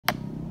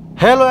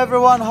Hello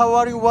everyone, how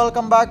are you?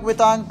 Welcome back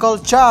with Uncle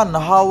Chan.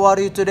 How are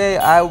you today?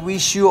 I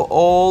wish you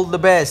all the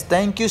best.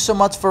 Thank you so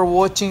much for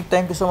watching.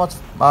 Thank you so much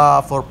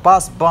for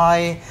pass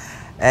by.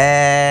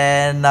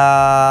 And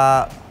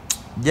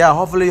yeah,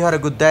 hopefully you had a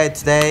good day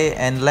today.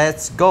 And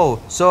let's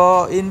go.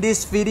 So in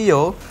this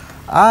video,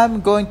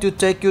 I'm going to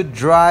take you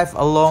drive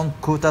along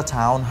Kuta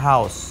Town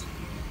house.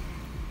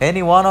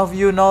 Any one of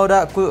you know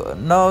that?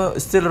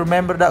 Still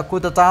remember that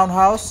Kuta Town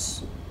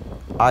house?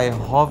 I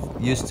hope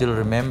you still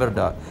remember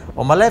that.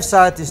 On my left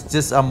side is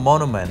just a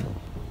monument.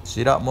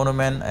 See that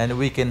monument? And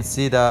we can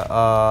see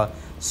the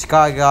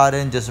Sky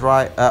Garden just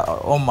right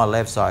on my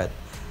left side.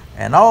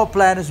 And our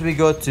plan is we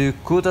go to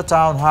Kuta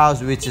Town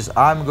house, which is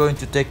I'm going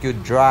to take you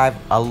drive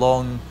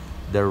along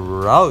the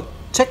road.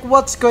 Check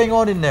what's going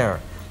on in there.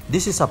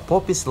 This is a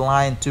Poppy's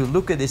line 2.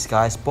 Look at this,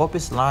 guys.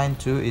 Poppy's line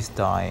 2 is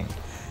dying.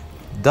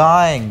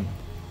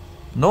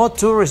 No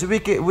tourists. We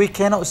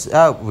cannot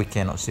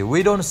see.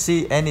 We don't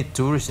see any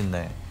tourists in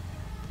there.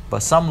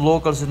 But some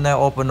locals in there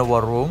open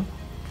our room.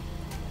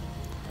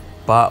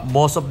 But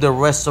most of the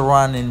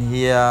restaurant in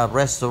here,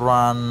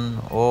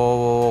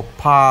 or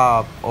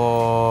pub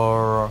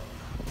or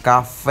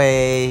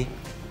cafe,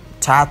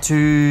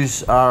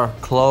 tattoos are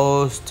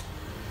closed.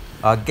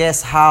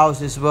 Guest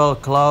house is well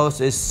closed.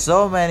 There's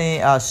so many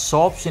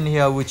shops in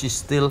here which is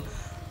still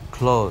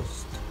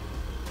closed.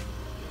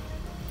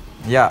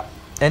 Yeah.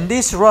 And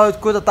this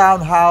road, Kuta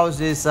Town house,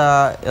 is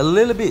a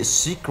little bit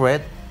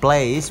secret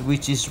place,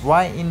 which is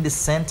right in the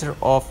center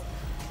of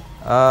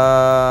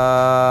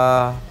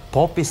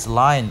Poppy's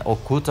line or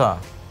Kuta.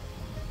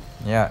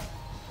 Yeah.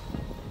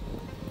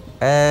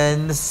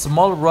 And the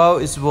small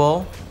road as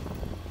well.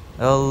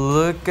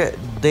 Look at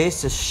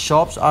this. The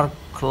shops are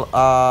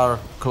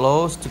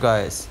closed,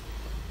 guys.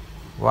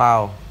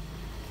 Wow.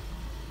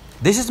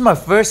 This is my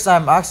first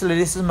time. Actually,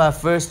 this is my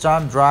first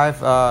time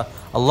drive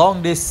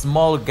along this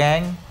small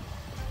gang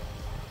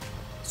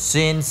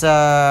since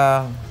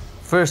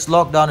first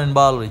lockdown in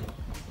Bali.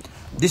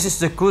 This is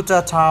the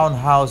Kuta Town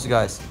house,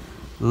 guys.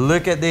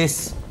 Look at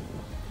this.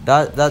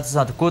 That's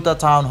not Kuta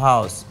Town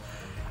house,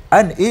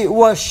 and it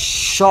was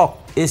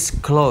shocked. It's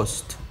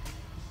closed.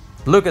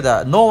 Look at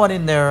that. No one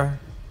in there.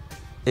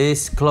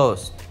 Is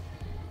closed.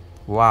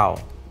 Wow.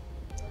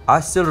 I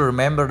still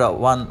remember that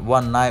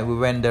one night we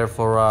went there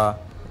for a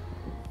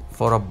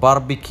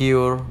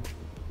barbecue.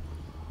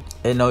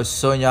 You know,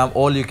 so yum,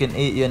 all you can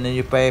eat, and then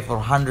you pay for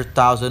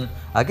 100,000.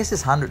 I guess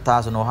it's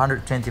 100,000 or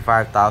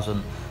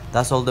 125,000.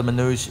 That's all the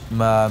menus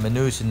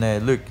in there.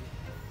 Look,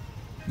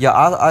 yeah,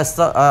 I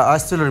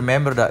still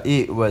remember that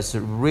it was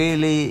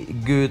really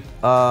good.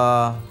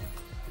 What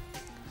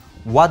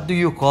do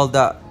you call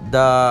that?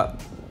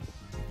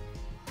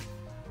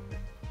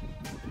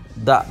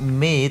 That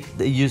meat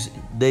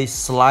they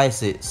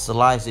slice it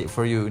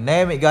for you.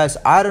 Name it, guys.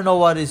 I don't know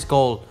what it's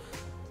called.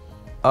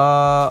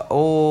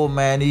 Oh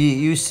man,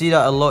 you see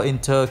that a lot in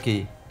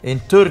Turkey.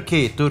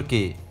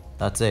 Turkey.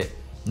 That's it.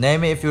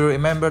 Name it if you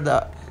remember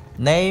that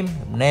name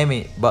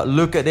it. But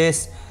look at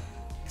this,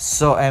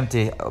 so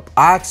empty.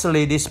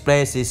 Actually, this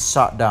place is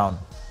shut down.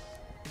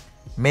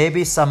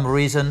 Maybe some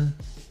reason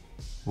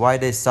why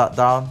they shut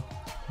down,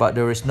 but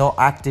there is no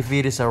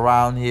activities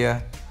around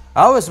here.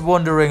 I was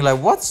wondering,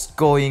 like, what's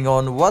going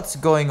on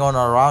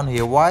around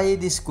here? Why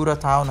this Kuta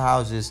Town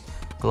house is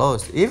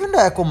closed? Even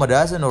the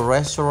accommodation or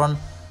restaurant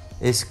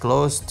is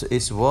closed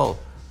as well.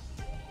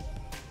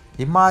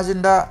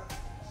 Imagine that.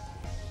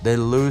 They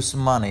lose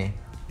money.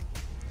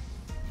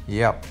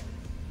 Yep,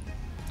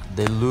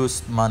 they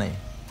lose money.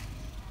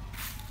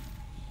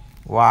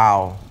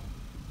 Wow.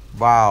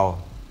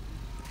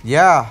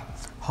 Yeah,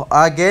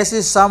 I guess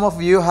if some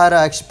of you had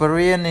an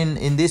experience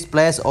in this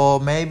place, or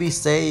maybe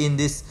stay in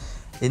this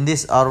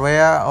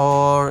area,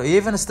 or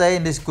even stay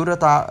in this Kuta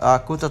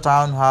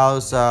Town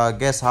house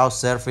guest house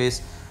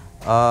service.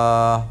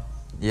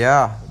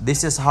 Yeah,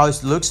 this is how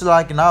it looks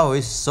like now.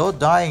 It's so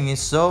dying.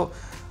 It's so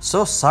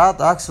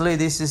sad. Actually,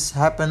 this is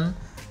happened.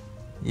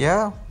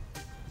 Yeah,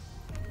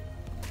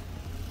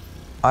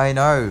 I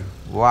know.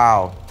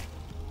 Wow.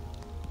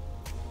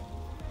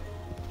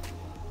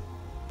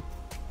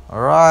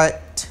 All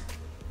right,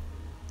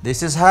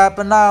 this has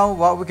happened now.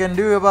 What we can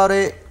do about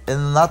it?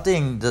 And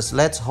nothing. Just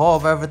let's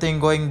hope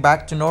everything going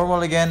back to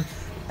normal again,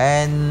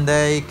 and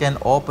they can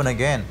open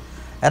again.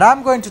 And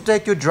I'm going to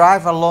take you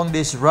drive along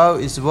this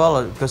road as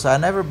well, because I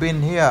never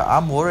been here.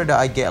 I'm worried that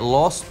I get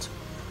lost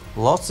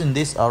in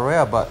this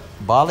area. But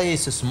Bali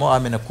is small. I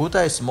mean,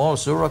 Kuta is small,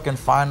 so I can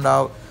find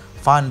out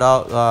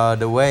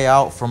the way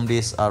out from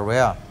this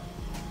area.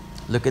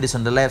 Look at this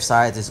on the left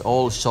side. Is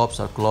all shops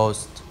are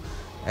closed,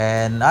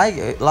 and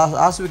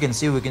as we can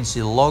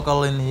see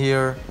local in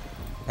here.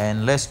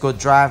 And let's go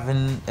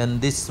driving in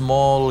this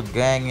small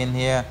gang in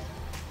here.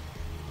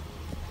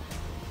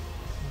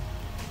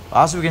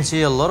 As we can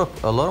see, a lot of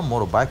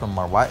motorbike on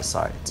my right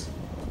side.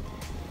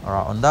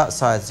 Alright, on that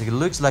side, it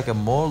looks like a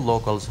more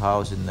locals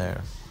house in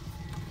there.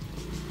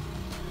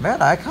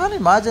 Man, I can't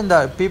imagine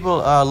that people,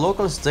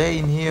 locals stay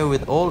in here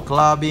with all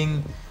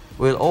clubbing,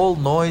 with all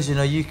noise. You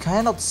know, you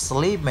cannot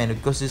sleep, man,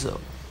 because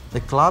the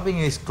clubbing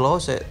is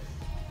closed at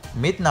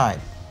midnight,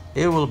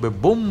 it will be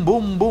boom,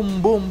 boom,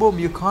 boom, boom, boom.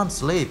 You can't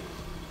sleep.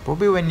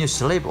 Probably when you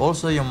sleep,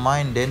 also your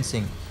mind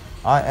dancing.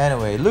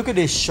 Anyway, look at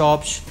these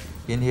shops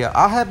in here.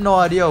 I have no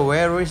idea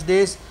where is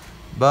this,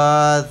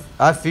 but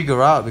I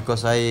figure out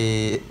because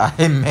I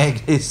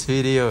make this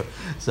video.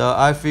 So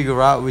I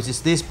figure out which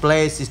is this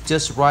place. It's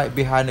just right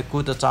behind the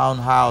Kuta Town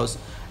house.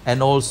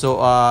 And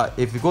also,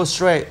 if you go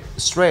straight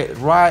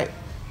right,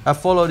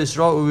 follow this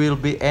road, we will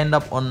be end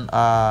up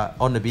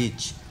on the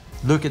beach.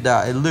 Look at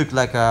that. It looked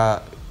like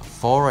a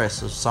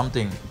forest or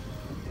something.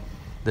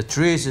 The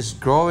trees is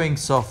growing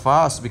so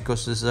fast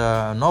because there's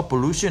no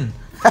pollution.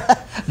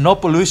 No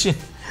pollution,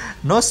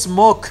 no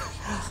smoke.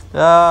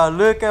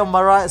 Look at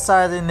my right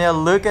side in there.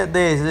 Look at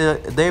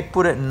this. They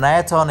put a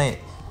net on it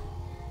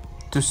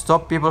to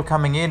stop people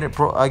coming in,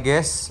 I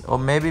guess, or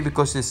maybe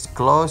because it's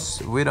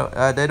closed. We don't.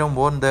 They don't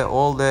want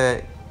all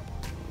the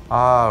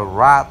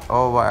rat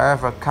or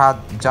whatever cat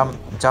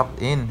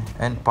jump in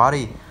and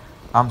party.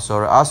 I'm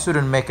sorry. I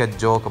shouldn't make a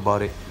joke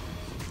about it.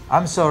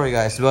 I'm sorry,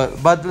 guys,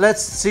 but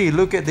let's see.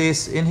 Look at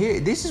this in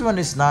here. This is one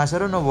is nice. I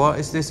don't know what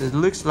is this. It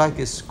looks like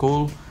it's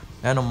cool.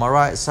 And on my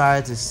right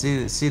side, you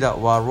see that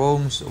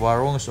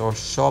warungs or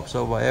shops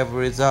or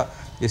whatever it's at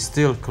is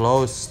still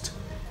closed.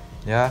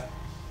 Yeah.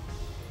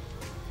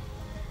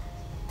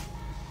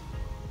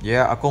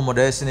 Yeah,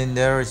 accommodation in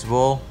there as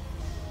well.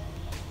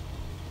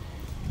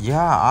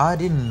 Yeah, I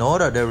didn't know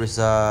that there is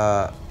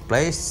a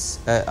place.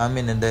 I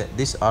mean, in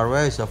this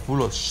area is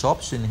full of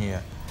shops in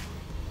here.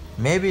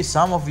 Maybe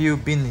some of you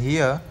been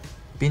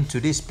to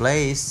this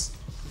place,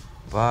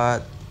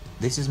 but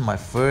this is my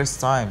first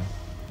time.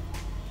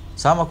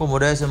 Some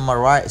accommodation on my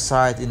right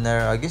side in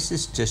there. I guess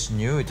it's just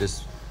new,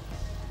 just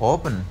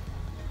open.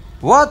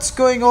 What's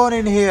going on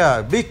in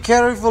here? Be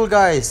careful,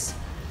 guys.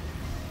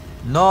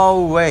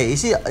 No way.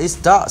 Is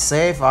that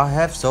safe? I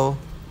hope so.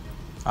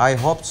 I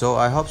hope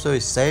so.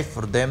 It's safe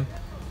for them.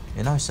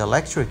 You know, it's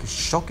electric. It's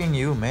shocking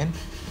you, man.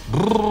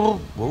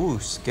 Ooh,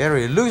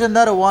 scary. Look,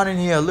 another one in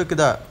here. Look at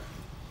that.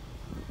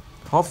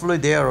 Hopefully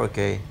they are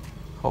okay.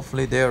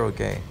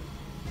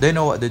 They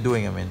know what they're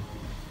doing, I mean.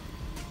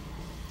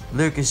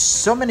 Look, there's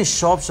so many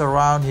shops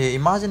around here.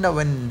 Imagine that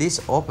when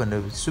this open,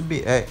 it should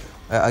be.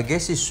 I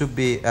guess it should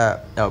be.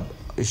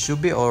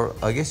 Or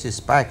I guess it's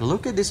packed.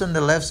 Look at this on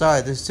the left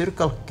side. The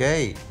Circle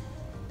K.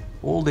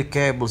 All the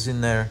cables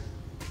in there.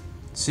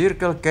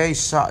 Circle K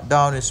shut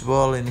down as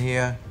well in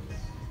here.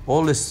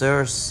 All the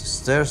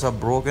stairs are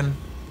broken,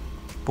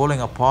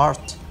 pulling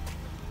apart.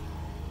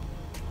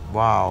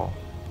 Wow.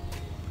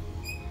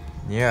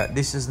 Yeah,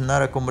 this is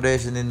another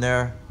accommodation in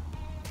there.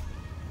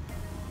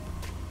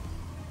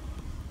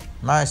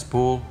 Nice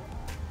pool.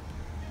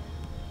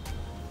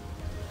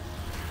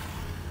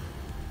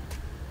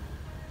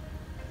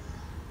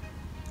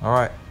 All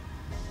right,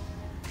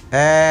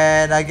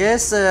 and I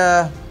guess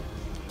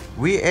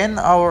we end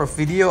our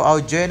video, our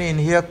journey in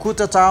here,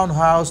 Kuta Town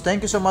house.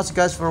 Thank you so much,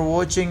 guys, for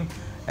watching,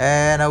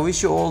 and I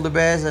wish you all the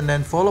best. And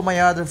then follow my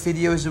other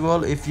videos as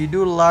well. If you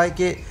do like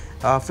it,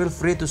 feel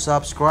free to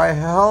subscribe.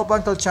 Help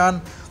Uncle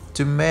Chan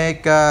to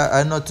make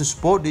to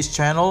support this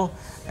channel.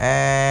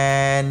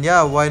 And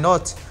yeah, why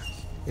not?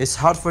 It's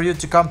hard for you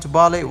to come to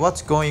Bali.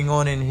 What's going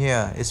on in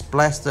here? It's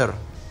plaster.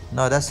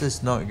 No, that's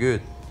just not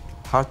good.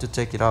 Hard to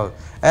take it out.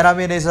 And I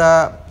mean,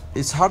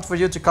 it's hard for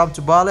you to come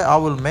to Bali. I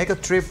will make a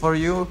trip for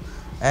you.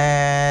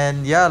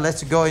 And yeah,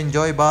 let's go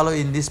enjoy Bali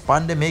in this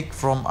pandemic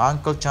from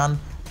Uncle Chan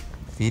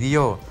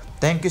video.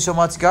 Thank you so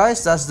much,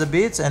 guys. That's the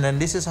beats. And then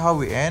this is how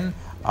we end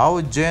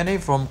our journey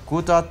from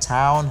Kuta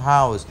Town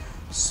house.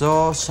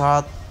 So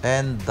sad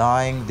and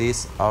dying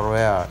this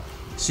area.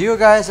 See you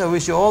guys. I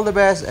wish you all the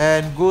best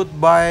and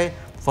goodbye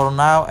for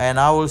now, and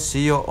I will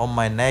see you on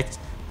my next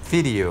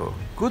video.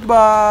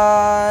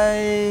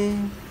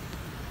 Goodbye.